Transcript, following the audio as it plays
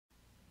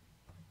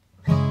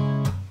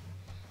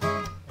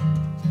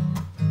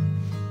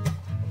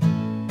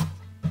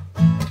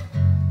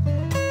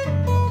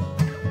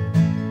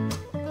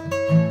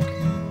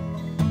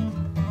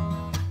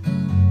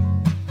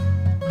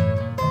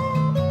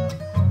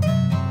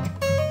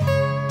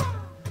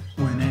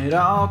it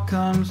all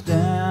comes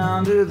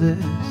down to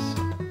this,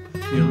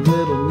 your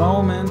little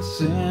moments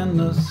in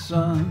the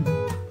sun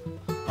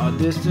are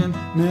distant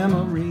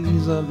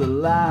memories of the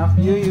life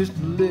you used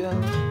to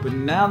live. But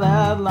now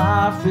that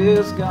life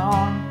is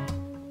gone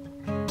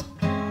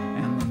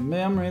and the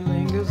memory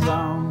lingers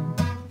on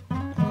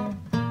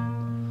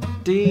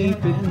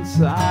deep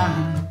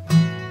inside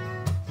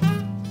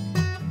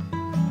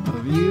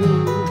of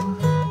you.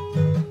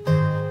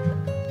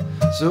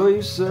 So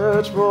you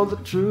search for the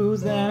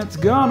truth and it's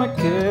gonna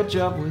catch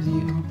up with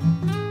you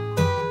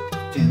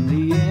in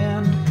the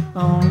end.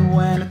 Only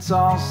when it's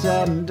all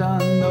said and done,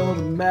 though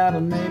the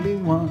battle may be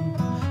won,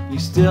 you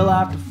still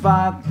have to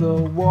fight the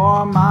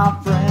war, my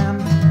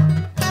friend.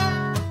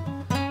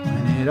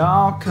 When it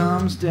all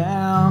comes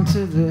down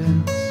to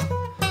this,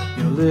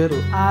 your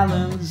little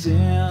islands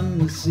in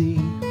the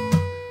sea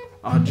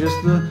are just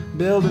the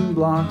building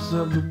blocks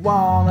of the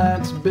wall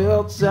that's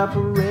built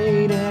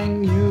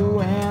separating you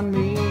and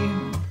me.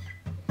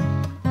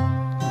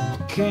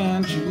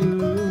 Can't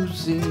you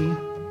see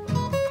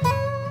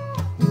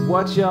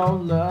what your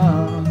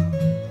love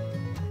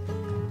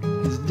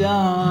has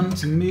done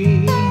to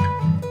me?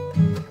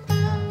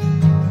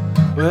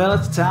 Well,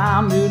 it's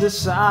time to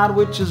decide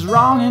which is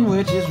wrong and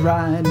which is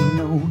right. You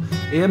know,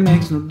 it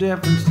makes no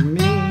difference to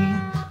me.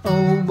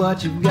 Oh,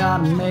 but you've got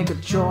to make a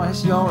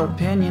choice. Your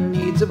opinion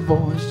needs a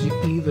voice. You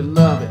either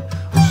love it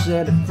or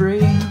set it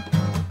free.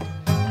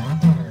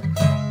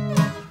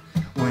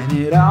 When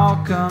it all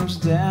comes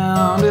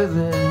down to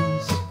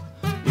this,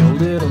 your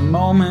little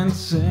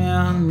moments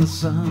in the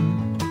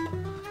sun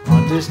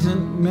are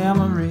distant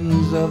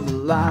memories of the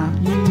life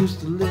you used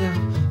to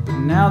live. But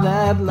now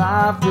that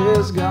life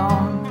is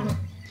gone,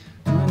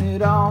 when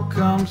it all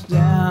comes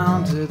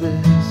down to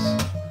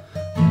this,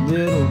 your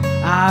little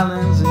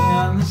islands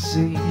in the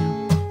sea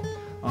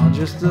are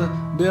just the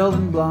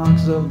building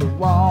blocks of the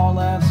wall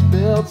that's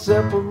built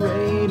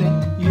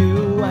separating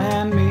you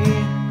and me.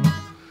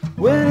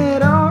 When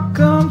it all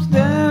comes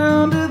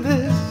down to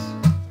this,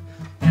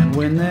 and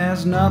when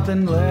there's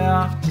nothing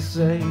left to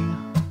say,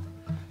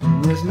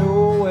 and there's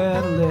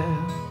nowhere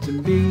left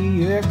to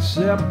be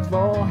except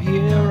for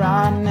here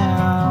right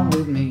now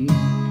with me.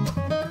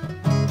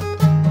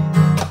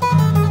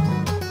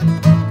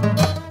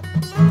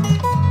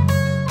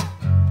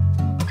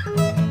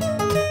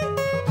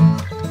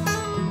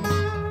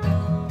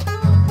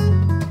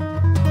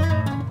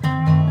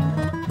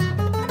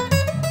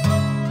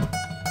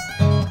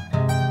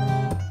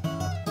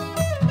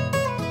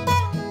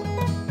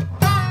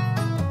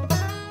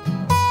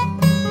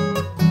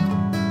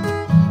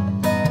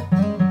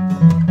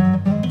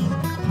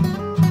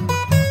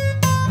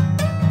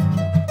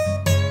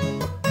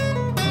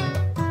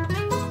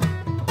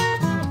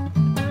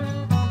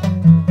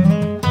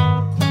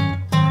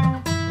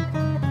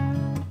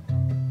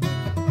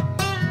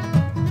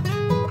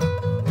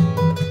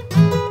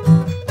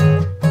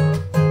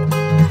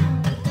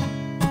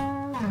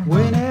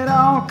 When it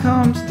all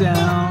comes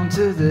down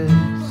to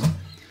this,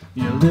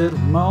 your little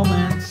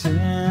moments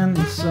in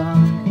the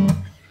sun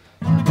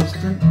are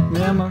distant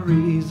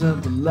memories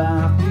of the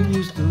life you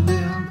used to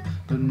live.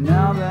 But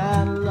now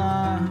that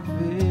life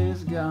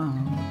is gone,